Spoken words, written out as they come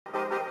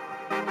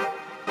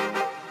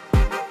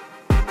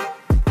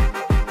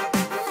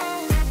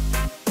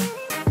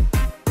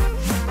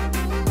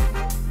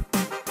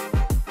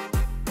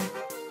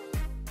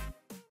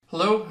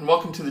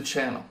welcome to the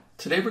channel.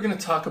 Today we're going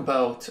to talk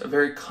about a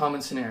very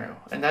common scenario,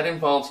 and that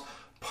involves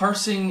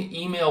parsing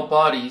email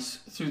bodies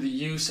through the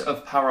use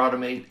of Power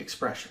Automate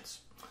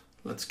expressions.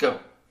 Let's go.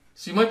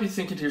 So you might be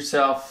thinking to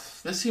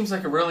yourself, this seems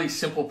like a really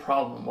simple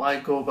problem. Why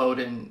go about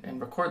and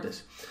record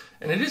this?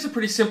 And it is a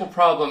pretty simple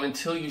problem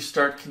until you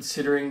start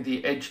considering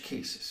the edge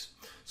cases.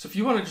 So if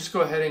you want to just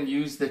go ahead and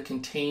use the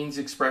contains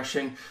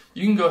expression,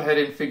 you can go ahead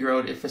and figure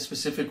out if a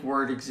specific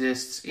word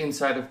exists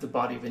inside of the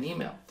body of an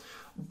email.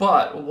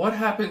 But what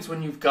happens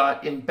when you've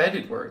got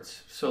embedded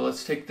words? So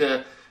let's take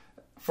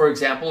for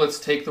example, let's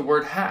take the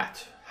word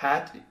hat.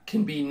 Hat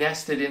can be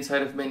nested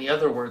inside of many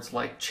other words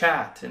like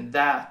chat and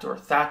that or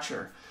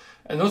thatcher.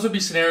 And those would be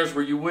scenarios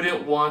where you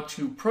wouldn't want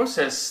to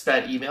process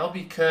that email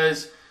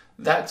because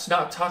that's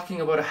not talking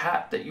about a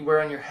hat that you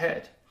wear on your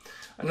head.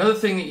 Another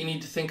thing that you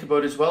need to think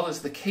about as well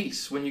is the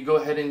case. When you go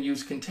ahead and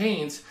use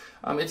contains,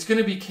 it's going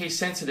to be case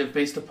sensitive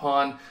based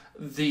upon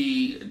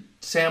the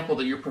sample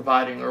that you're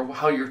providing or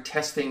how you're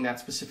testing that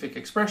specific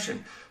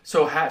expression.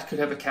 So hat could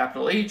have a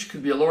capital H,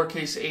 could be a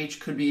lowercase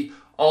h, could be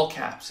all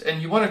caps,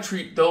 and you want to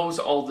treat those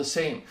all the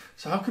same.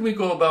 So how can we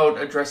go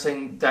about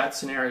addressing that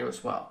scenario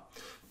as well?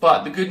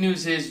 But the good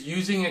news is,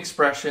 using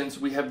expressions,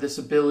 we have this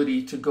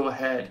ability to go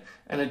ahead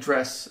and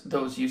address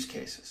those use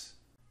cases.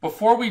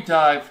 Before we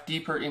dive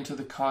deeper into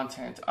the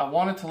content, I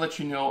wanted to let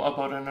you know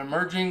about an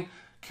emerging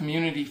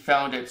community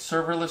found at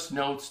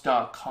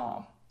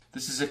serverlessnotes.com.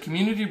 This is a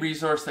community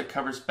resource that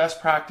covers best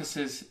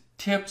practices,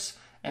 tips,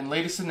 and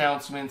latest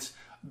announcements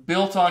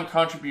built on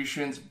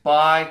contributions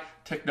by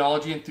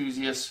technology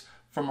enthusiasts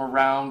from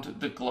around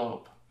the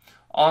globe.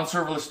 On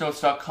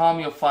serverlessnotes.com,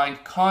 you'll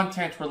find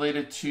content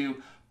related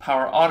to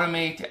Power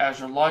Automate,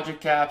 Azure Logic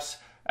Apps,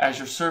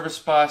 Azure Service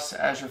Bus,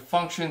 Azure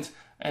Functions,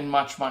 and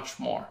much, much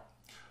more.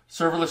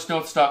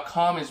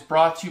 Serverlessnotes.com is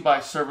brought to you by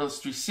Serverless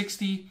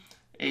 360,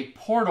 a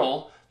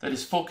portal that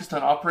is focused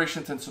on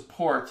operations and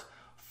support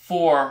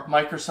for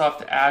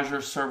Microsoft Azure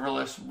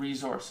serverless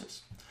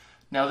resources.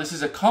 Now, this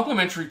is a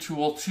complementary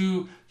tool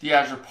to the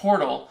Azure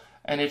portal,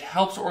 and it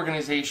helps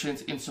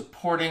organizations in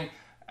supporting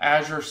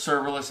Azure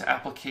serverless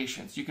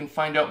applications. You can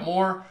find out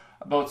more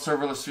about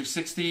Serverless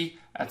 360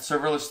 at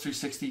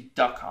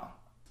serverless360.com.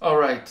 All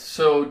right,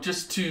 so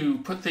just to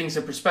put things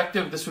in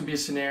perspective, this would be a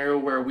scenario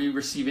where we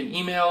receive an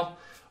email.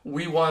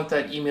 We want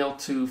that email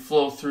to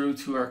flow through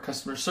to our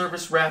customer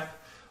service rep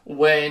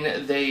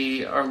when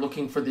they are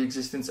looking for the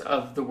existence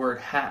of the word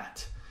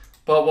hat.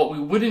 But what we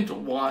wouldn't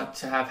want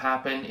to have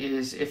happen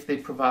is if they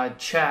provide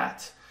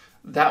chat,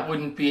 that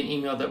wouldn't be an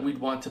email that we'd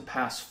want to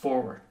pass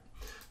forward.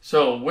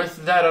 So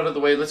with that out of the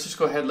way, let's just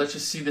go ahead, let's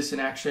just see this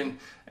in action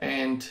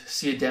and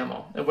see a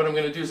demo. And what I'm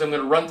going to do is I'm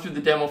going to run through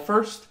the demo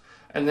first,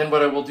 and then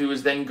what I will do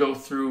is then go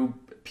through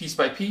piece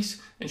by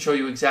piece and show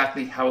you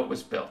exactly how it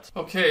was built.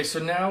 Okay, so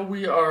now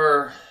we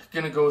are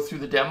going to go through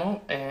the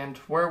demo, and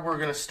where we're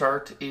going to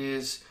start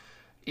is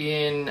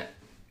in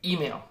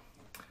email.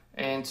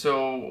 And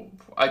so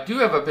I do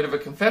have a bit of a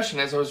confession.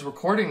 As I was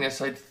recording this,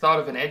 I thought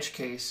of an edge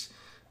case,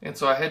 and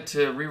so I had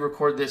to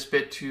re-record this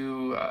bit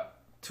to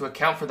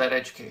account for that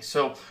edge case.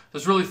 So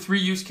there's really three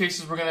use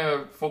cases we're going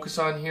to focus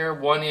on here.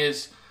 One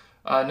is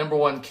number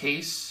one,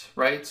 case,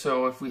 right?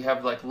 So if we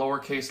have like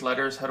lowercase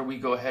letters, how do we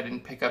go ahead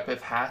and pick up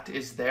if hat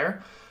is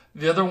there?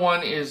 The other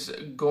one is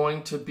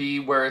going to be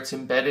where it's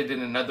embedded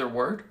in another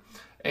word.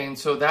 And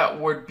so that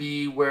would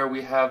be where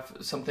we have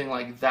something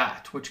like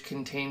that, which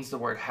contains the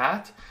word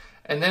hat.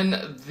 And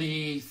then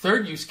the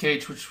third use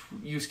case,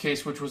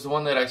 which was the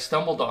one that I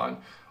stumbled on,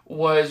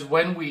 was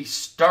when we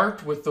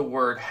start with the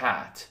word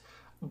hat,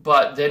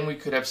 but then we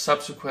could have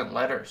subsequent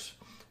letters.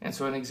 And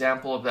so an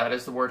example of that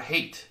is the word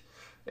hate.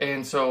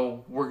 And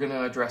so we're going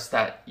to address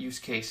that use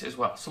case as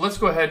well. So let's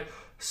go ahead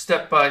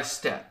step by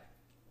step.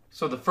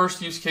 So the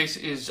first use case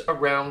is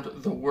around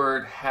the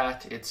word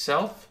hat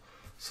itself.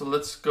 So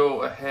let's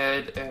go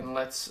ahead and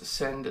let's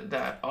send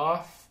that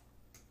off.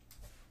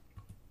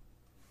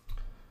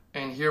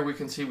 And here we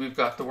can see we've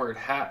got the word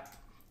hat.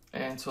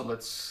 And so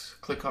let's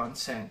click on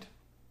send.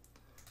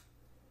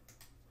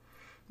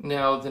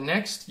 Now the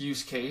next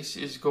use case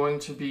is going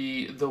to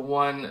be the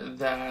one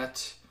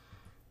that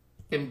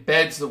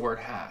embeds the word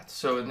hat.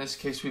 So in this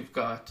case, we've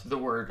got the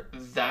word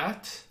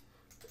that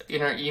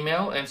in our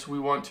email, and so we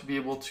want to be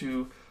able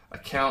to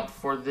account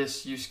for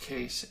this use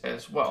case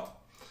as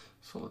well.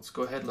 So let's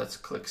go ahead, let's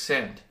click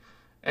send.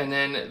 And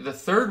then the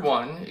third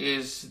one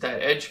is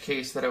that edge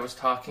case that I was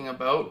talking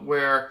about,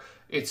 where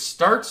it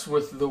starts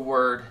with the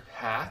word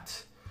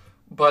hat,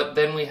 but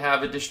then we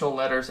have additional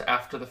letters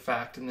after the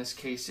fact. In this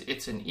case,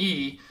 it's an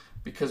E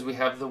because we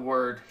have the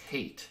word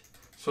hate.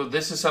 So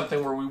this is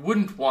something where we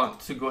wouldn't want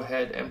to go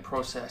ahead and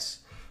process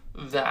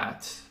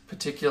that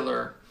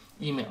particular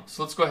email.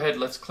 So let's go ahead,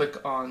 let's click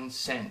on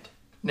send.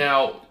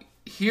 Now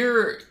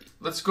here,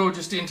 let's go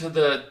just into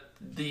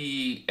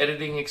the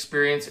editing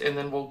experience, and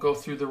then we'll go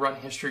through the run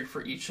history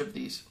for each of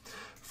these.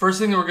 First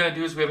thing that we're going to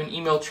do is we have an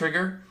email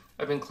trigger.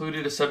 I've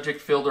included a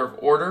subject field of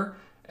order,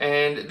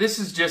 and this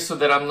is just so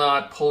that I'm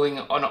not pulling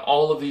on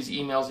all of these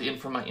emails in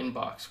from my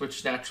inbox,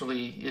 which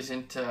naturally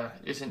isn't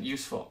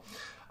useful.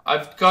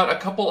 I've got a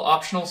couple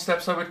optional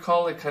steps I would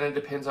call. It kind of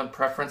depends on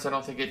preference. I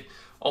don't think it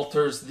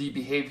alters the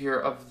behavior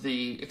of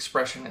the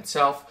expression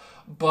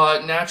itself.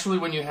 But naturally,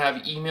 when you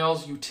have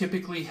emails, you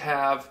typically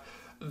have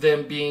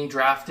them being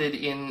drafted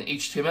in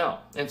HTML.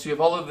 And so you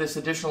have all of this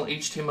additional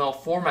HTML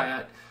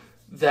format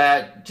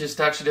that just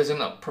actually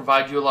doesn't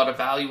provide you a lot of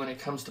value when it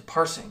comes to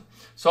parsing.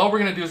 So all we're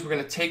going to do is we're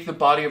going to take the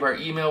body of our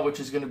email, which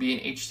is going to be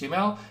in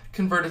HTML,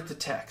 convert it to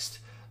text.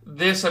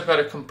 This, I've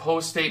got a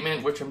compose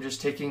statement, which I'm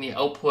just taking the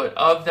output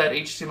of that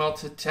HTML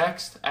to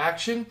text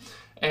action,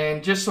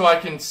 and just so I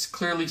can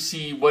clearly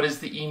see what is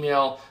the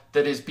email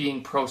that is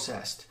being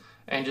processed,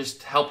 and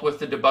just help with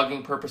the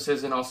debugging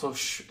purposes and also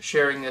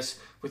sharing this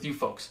with you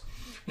folks.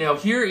 Now,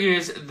 here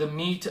is the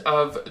meat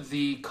of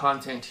the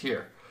content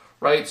here,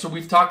 right? So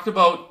we've talked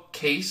about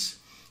case,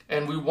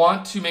 and we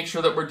want to make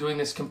sure that we're doing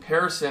this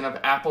comparison of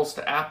apples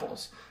to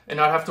apples and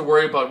not have to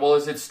worry about, well,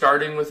 is it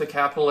starting with a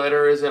capital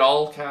letter? Is it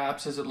all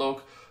caps? Is it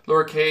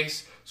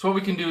lowercase? So what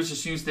we can do is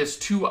just use this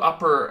to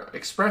upper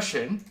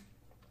expression,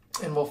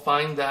 and we'll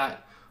find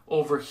that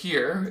over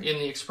here in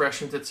the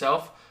expressions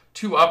itself,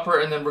 to upper,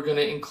 and then we're going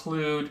to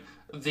include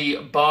the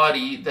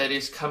body that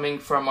is coming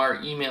from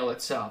our email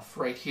itself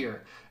right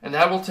here. And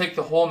that will take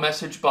the whole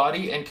message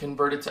body and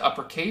convert it to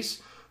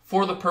uppercase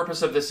for the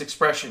purpose of this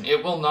expression.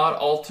 It will not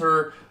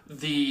alter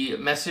the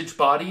message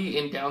body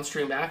in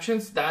downstream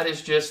actions. That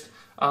is just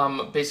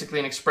basically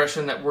an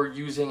expression that we're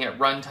using at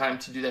runtime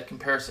to do that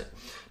comparison.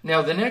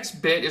 Now the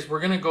next bit is we're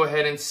going to go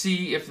ahead and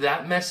see if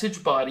that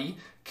message body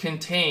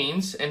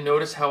contains, and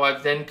notice how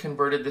I've then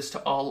converted this to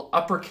all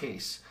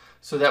uppercase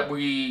so that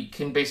we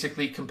can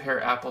basically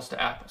compare apples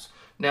to apples.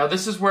 Now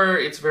this is where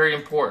it's very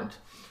important.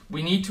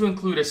 We need to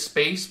include a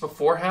space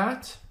before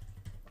hat,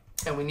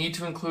 and we need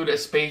to include a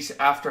space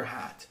after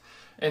hat.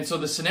 And so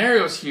the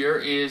scenarios here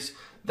is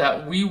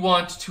that we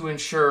want to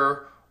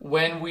ensure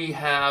when we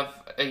have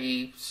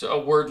a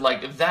word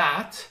like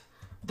that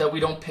we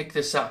don't pick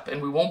this up.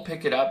 And we won't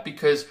pick it up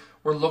because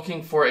we're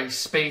looking for a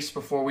space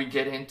before we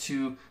get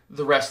into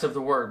the rest of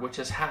the word, which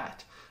is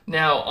hat.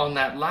 Now, on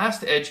that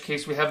last edge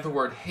case, we have the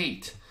word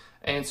hate.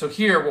 And so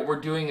here, what we're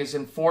doing is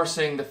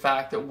enforcing the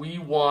fact that we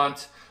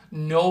want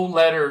no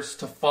letters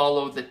to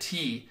follow the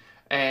T,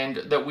 and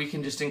that we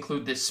can just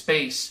include this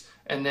space,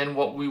 and then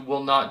what we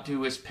will not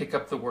do is pick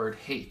up the word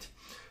hate.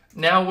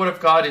 Now what I've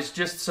got is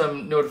just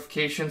some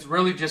notifications,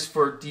 really just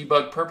for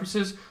debug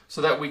purposes,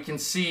 so that we can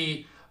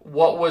see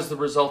what was the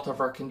result of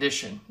our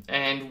condition.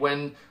 And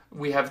when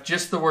we have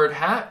just the word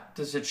hat,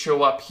 does it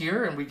show up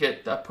here and we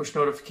get a push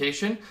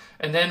notification?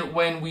 And then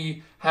when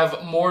we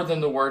have more than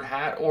the word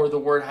hat, or the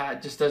word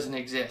hat just doesn't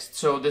exist.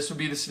 So this would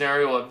be the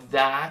scenario of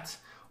that,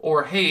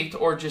 or hate,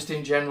 or just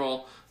in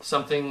general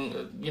something,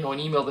 an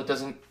email that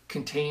doesn't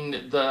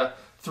contain the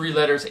 3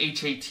 letters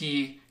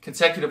HAT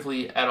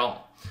consecutively at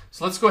all.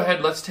 So let's go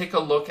ahead, let's take a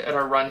look at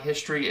our run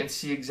history and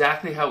see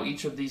exactly how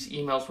each of these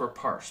emails were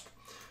parsed.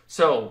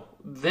 So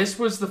this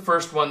was the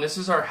first one. This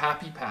is our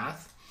happy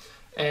path.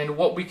 And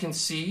what we can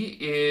see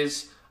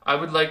is I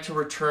would like to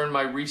return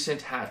my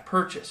recent hat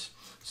purchase.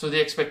 So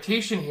the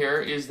expectation here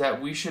is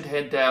that we should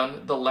head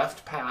down the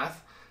left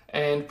path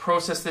and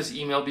process this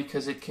email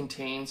because it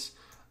contains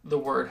the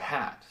word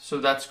hat. So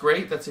that's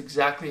great. That's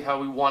exactly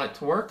how we want it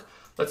to work.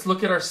 Let's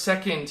look at our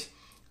second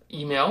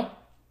email.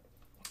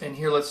 And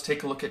here, let's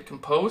take a look at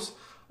compose.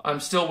 I'm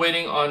still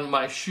waiting on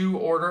my shoe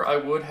order. I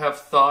would have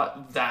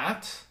thought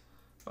that,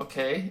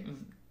 okay,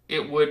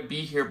 it would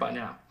be here by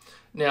now.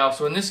 Now,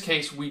 so in this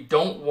case, we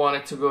don't want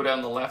it to go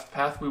down the left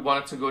path. We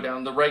want it to go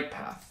down the right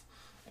path.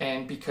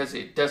 And because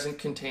it doesn't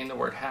contain the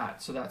word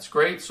hat. So that's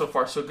great. So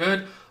far, so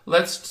good.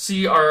 Let's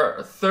see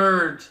our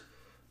third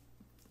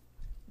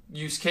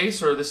use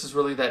case, or this is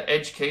really that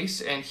edge case.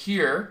 And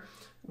here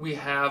we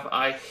have,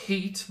 I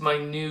hate my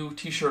new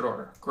t-shirt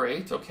order.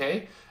 Great,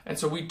 okay. And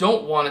so we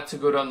don't want it to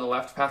go down the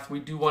left path. We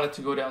do want it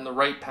to go down the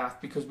right path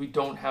because we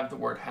don't have the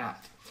word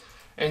hat.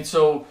 And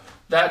so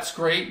that's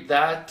great.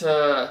 That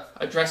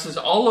addresses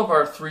all of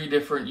our 3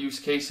 different use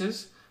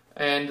cases.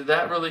 And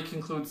that really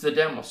concludes the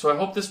demo. So I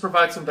hope this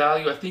provides some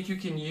value. I think you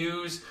can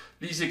use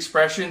these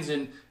expressions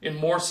in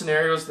more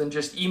scenarios than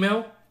just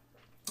email.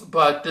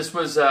 But this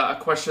was a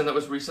question that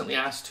was recently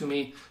asked to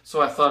me,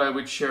 so I thought I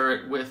would share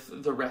it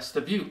with the rest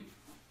of you.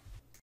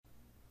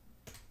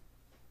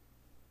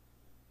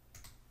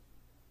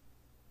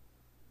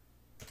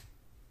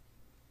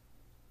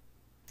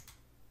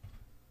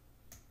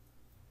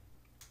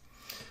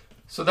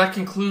 So that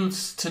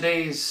concludes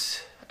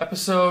today's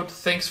episode.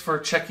 Thanks for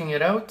checking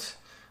it out.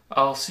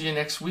 I'll see you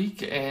next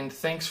week, and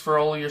thanks for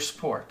all your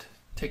support.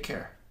 Take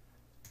care.